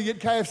waiting to get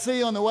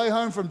KFC on the way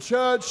home from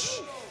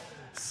church.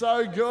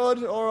 So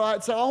good. All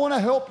right, so I want to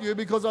help you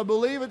because I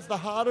believe it's the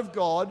heart of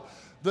God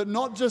that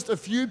not just a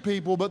few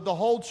people, but the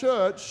whole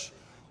church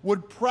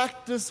would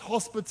practice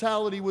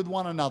hospitality with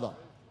one another.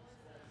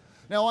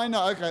 Now, I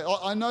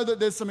know that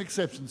there's some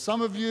exceptions.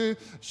 Some of you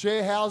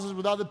share houses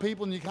with other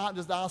people and you can't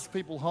just ask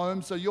people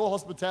home, so your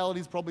hospitality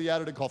is probably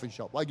out at a coffee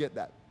shop. I get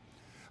that.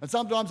 And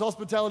sometimes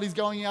hospitality is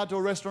going out to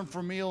a restaurant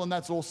for a meal, and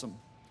that's awesome.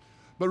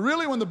 But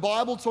really, when the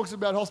Bible talks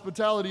about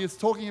hospitality, it's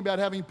talking about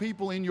having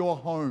people in your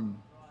home,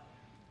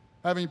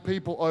 having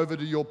people over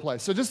to your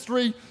place. So just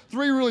three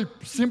really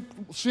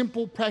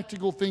simple,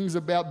 practical things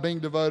about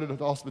being devoted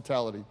to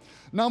hospitality.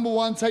 Number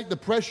one, take the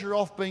pressure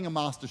off being a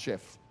master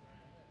chef.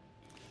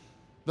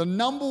 The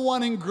number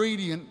one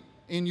ingredient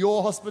in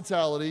your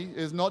hospitality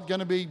is not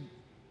going to be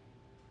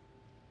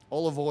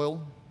olive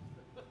oil.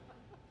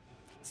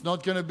 It's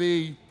not going to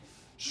be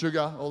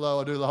sugar,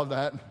 although I do love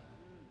that.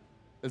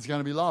 It's going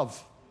to be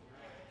love.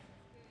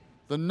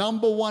 The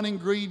number one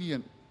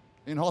ingredient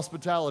in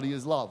hospitality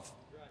is love.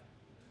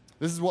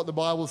 This is what the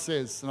Bible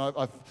says, and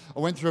I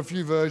went through a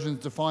few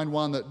versions to find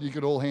one that you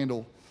could all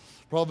handle.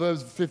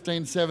 Proverbs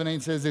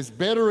 15:17 says this: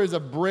 better is a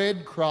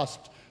bread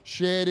crust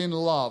shared in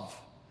love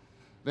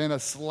than a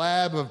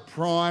slab of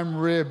prime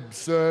rib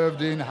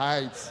served in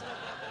hate.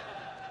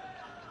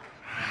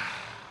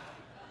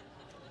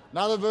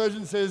 Another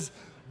version says,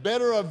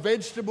 better are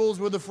vegetables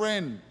with a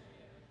friend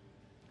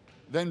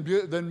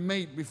than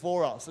meat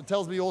before us. It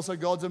tells me also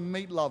God's a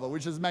meat lover,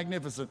 which is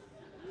magnificent.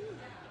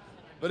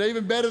 But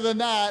even better than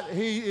that,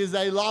 he is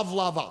a love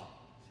lover.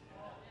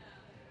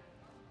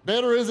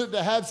 Better is it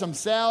to have some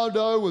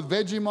sourdough with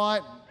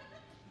Vegemite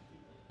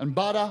and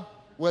butter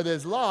where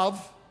there's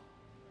love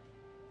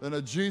than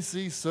a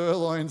juicy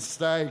sirloin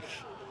steak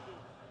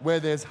where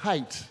there's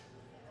hate.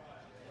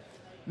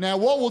 Now,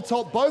 what will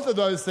top both of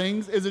those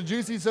things is a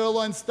juicy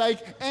sirloin steak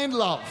and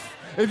love.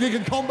 If you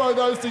can combo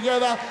those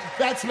together,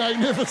 that's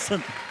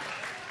magnificent.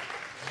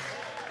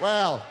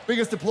 Wow,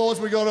 biggest applause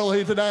we got all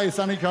here today,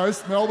 Sunny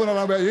Coast. Melbourne, I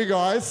don't know about you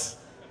guys.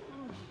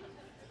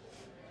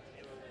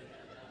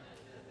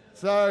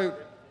 So,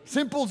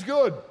 simple's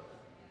good.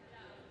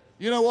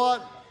 You know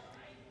what?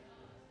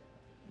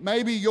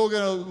 Maybe you're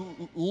going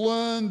to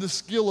learn the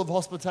skill of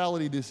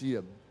hospitality this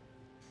year.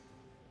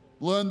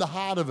 Learn the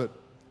heart of it.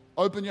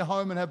 Open your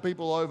home and have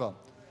people over.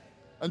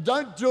 And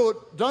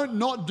don't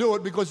not do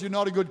it because you're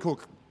not a good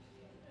cook.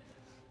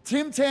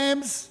 Tim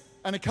Tams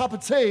and a cup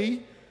of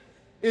tea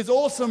is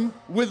awesome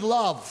with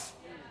love.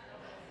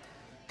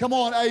 Come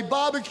on, a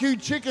barbecue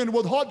chicken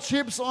with hot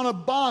chips on a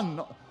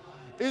bun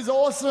is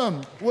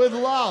awesome with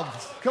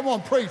love. Come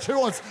on, preach. Who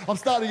wants? I'm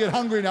starting to get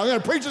hungry now.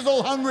 Preachers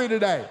all hungry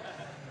today.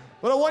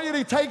 But I want you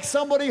to take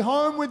somebody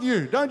home with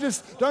you. Don't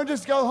just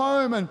go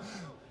home and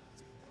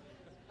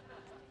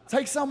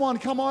take someone,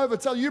 come over,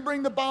 tell you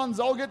bring the buns,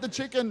 I'll get the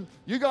chicken,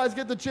 you guys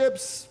get the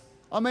chips.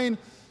 I mean,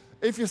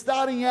 if you're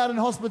starting out in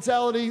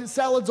hospitality,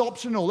 salad's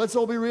optional. Let's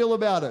all be real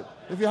about it.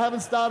 If you haven't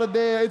started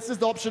there, it's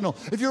just optional.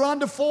 If you're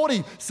under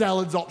 40,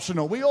 salad's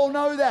optional. We all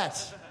know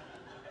that.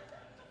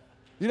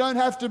 You don't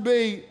have to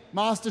be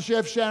Master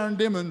Chef Sharon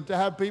Dimon to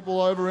have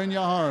people over in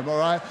your home, all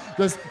right?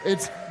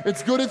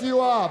 It's good if you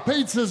are.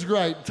 Pizza's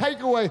great.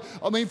 Takeaway.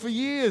 I mean, for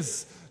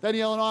years,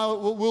 Danielle and I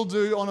will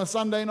do on a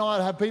Sunday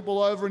night, have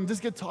people over and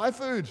just get Thai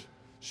food.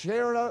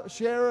 Share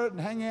it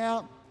and hang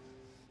out.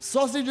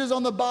 Sausages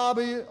on the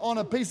barbie on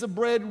a piece of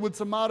bread with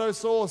tomato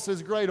sauce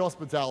is great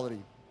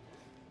hospitality.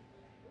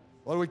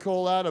 What do we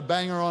call that? A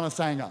banger on a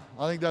sanger.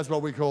 I think that's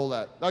what we call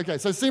that. Okay,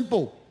 so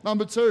simple.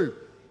 Number 2.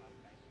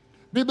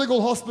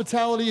 Biblical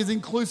hospitality is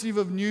inclusive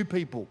of new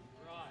people.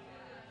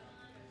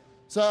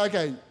 So,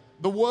 okay,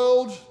 the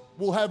world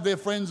will have their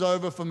friends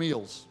over for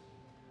meals.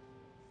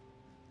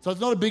 So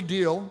it's not a big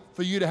deal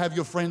for you to have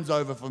your friends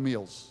over for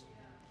meals.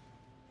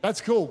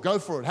 That's cool. Go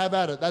for it. Have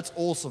at it. That's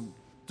awesome.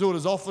 Do it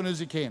as often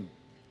as you can.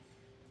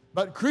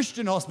 But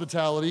Christian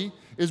hospitality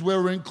is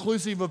where we're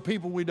inclusive of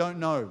people we don't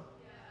know.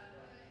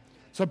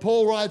 So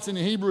Paul writes in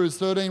Hebrews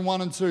 13,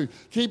 1 and 2,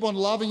 keep on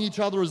loving each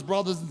other as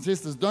brothers and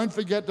sisters. Don't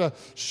forget to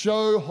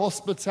show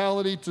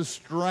hospitality to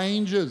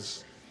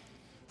strangers.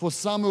 For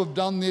some who have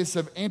done this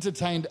have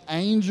entertained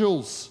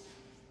angels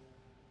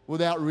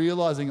without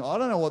realizing. I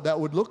don't know what that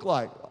would look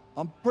like.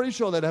 I'm pretty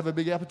sure they'd have a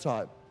big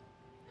appetite.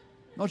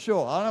 Not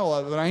sure. I don't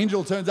know. If an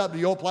angel turns up to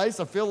your place,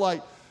 I feel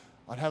like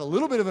I'd have a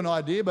little bit of an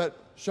idea, but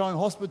showing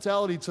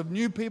hospitality to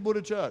new people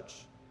to church,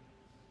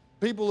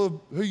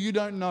 people who you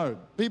don't know,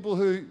 people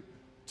who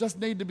just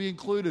need to be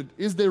included.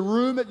 Is there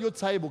room at your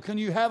table? Can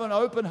you have an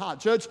open heart?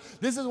 Church,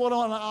 this is what I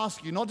want to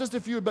ask you, not just a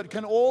few, but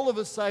can all of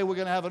us say we're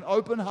going to have an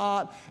open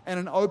heart and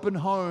an open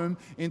home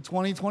in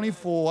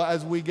 2024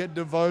 as we get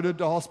devoted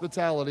to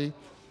hospitality?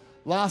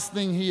 Last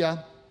thing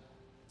here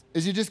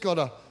is you just got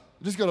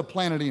to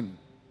plan it in.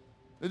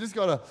 You just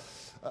got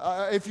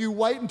to, if you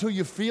wait until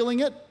you're feeling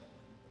it,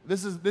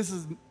 this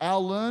is our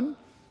learn.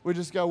 We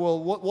just go,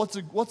 well,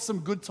 what's some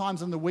good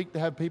times in the week to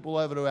have people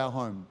over to our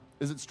home?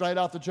 Is it straight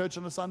after church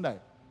on a Sunday?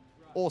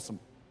 Awesome.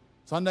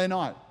 Sunday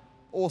night?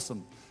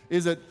 Awesome.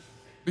 Is it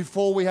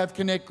before we have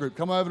Connect Group?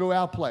 Come over to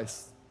our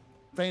place.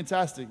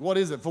 Fantastic. What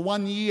is it? For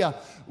 1 year,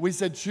 we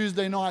said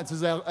Tuesday nights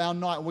is our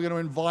night. We're going to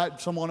invite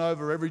someone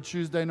over every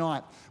Tuesday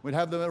night. We'd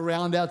have them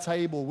around our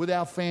table with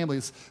our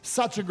families.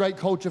 Such a great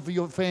culture for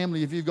your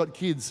family if you've got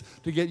kids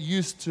to get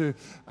used to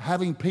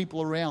having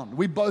people around.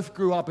 We both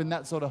grew up in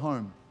that sort of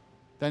home,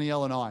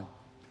 Danielle and I.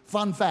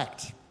 Fun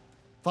fact.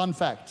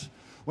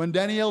 When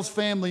Danielle's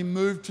family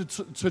moved to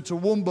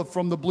Toowoomba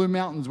from the Blue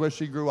Mountains where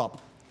she grew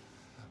up,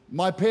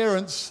 my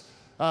parents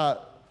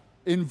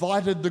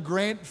invited the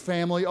Grant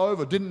family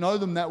over. Didn't know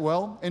them that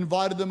well.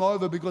 Invited them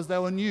over because they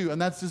were new, and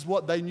that's just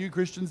what they knew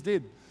Christians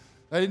did.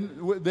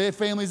 Their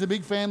family's a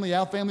big family.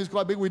 Our family's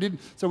quite big. We didn't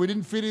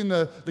fit in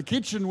the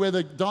kitchen where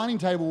the dining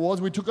table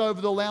was. We took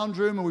over the lounge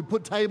room and we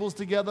put tables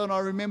together, and I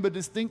remember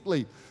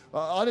distinctly.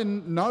 I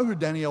didn't know who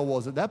Danielle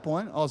was at that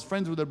point. I was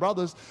friends with her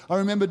brothers. I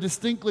remember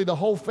distinctly the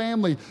whole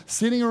family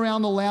sitting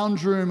around the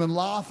lounge room and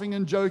laughing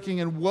and joking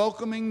and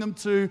welcoming them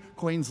to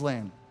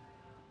Queensland.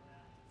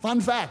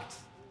 Fun fact.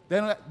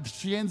 Then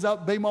she ends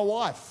up being my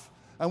wife,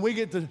 and we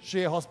get to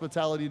share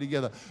hospitality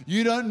together.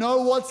 You don't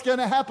know what's going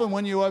to happen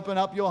when you open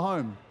up your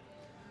home.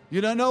 You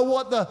don't know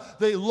what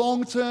the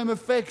long-term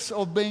effects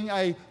of being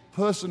a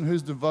person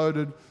who's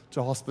devoted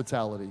to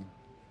hospitality.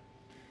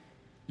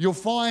 You'll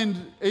find,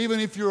 even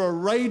if you're a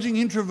raging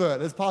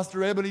introvert, as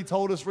Pastor Ebony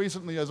told us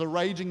recently, as a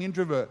raging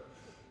introvert,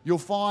 you'll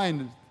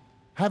find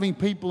having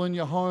people in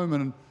your home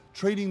and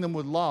treating them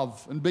with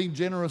love and being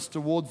generous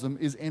towards them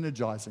is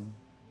energizing.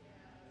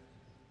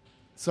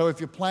 So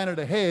if you plan it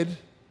ahead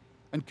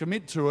and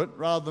commit to it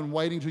rather than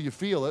waiting till you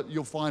feel it,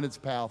 you'll find it's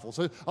powerful.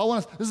 So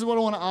this is what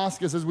I want to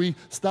ask us as we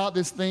start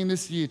this theme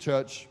this year,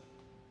 church.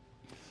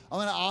 I'm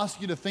going to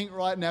ask you to think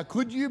right now,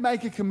 could you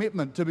make a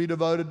commitment to be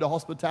devoted to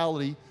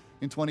hospitality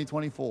in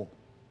 2024?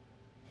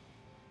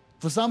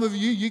 For some of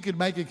you, you could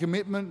make a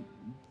commitment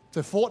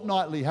to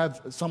fortnightly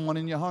have someone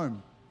in your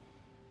home.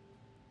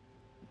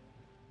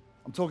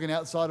 I'm talking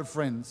outside of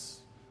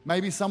friends.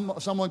 Maybe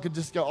someone could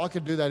just go, I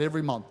could do that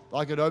every month.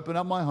 I could open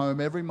up my home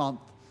every month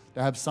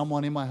to have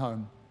someone in my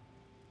home.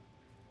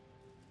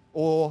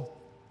 Or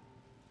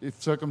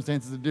if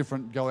circumstances are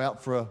different, go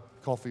out for a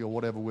coffee or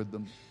whatever with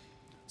them.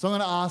 So I'm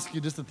going to ask you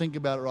just to think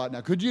about it right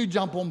now. Could you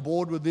jump on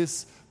board with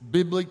this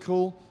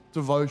biblical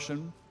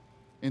devotion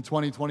in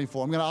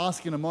 2024? I'm going to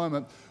ask you in a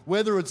moment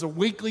whether it's a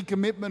weekly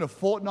commitment, a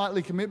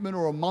fortnightly commitment,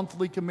 or a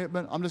monthly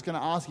commitment. I'm just going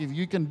to ask you if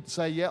you can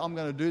say, yeah, I'm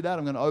going to do that.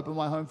 I'm going to open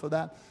my home for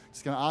that.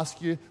 Just going to ask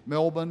you,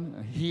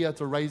 Melbourne, here,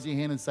 to raise your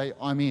hand and say,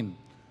 I'm in.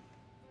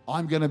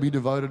 I'm going to be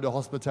devoted to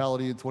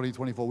hospitality in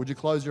 2024. Would you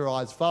close your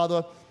eyes?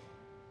 Father,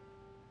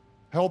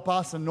 help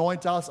us,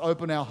 anoint us,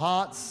 open our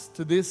hearts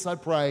to this, I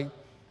pray.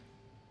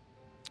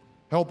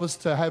 Help us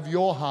to have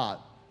your heart,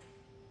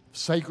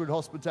 sacred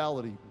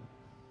hospitality.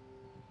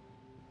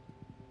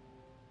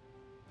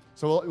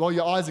 So while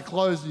your eyes are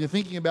closed and you're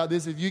thinking about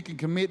this, if you can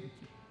commit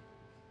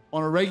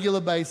on a regular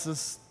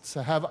basis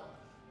to have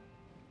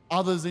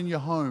others in your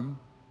home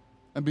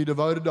and be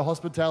devoted to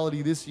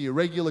hospitality this year.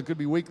 Regular could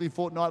be weekly,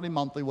 fortnightly,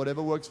 monthly,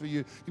 whatever works for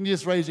you. Can you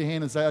just raise your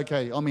hand and say,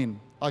 okay, I'm in.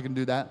 I can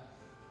do that.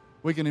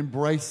 We can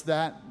embrace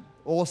that.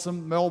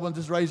 Awesome. Melbourne,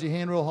 just raise your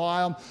hand real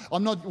high.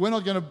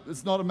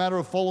 It's not a matter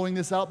of following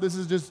this up. This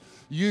is just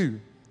you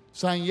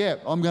saying, yeah,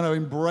 I'm going to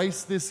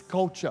embrace this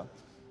culture.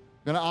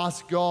 I'm going to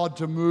ask God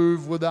to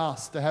move with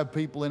us, to have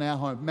people in our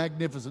home.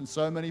 Magnificent,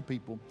 so many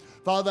people.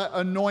 Father,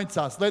 anoint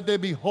us. Let there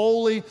be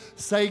holy,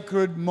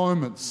 sacred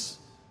moments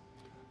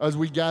as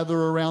we gather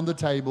around the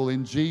table.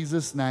 In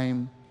Jesus'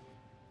 name,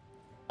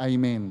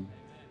 amen.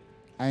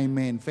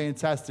 Amen.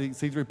 Fantastic.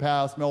 C3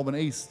 Pearce, Melbourne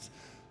East.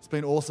 It's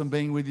been awesome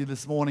being with you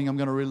this morning. I'm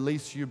going to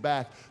release you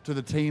back to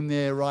the team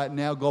there right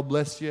now. God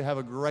bless you. Have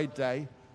a great day.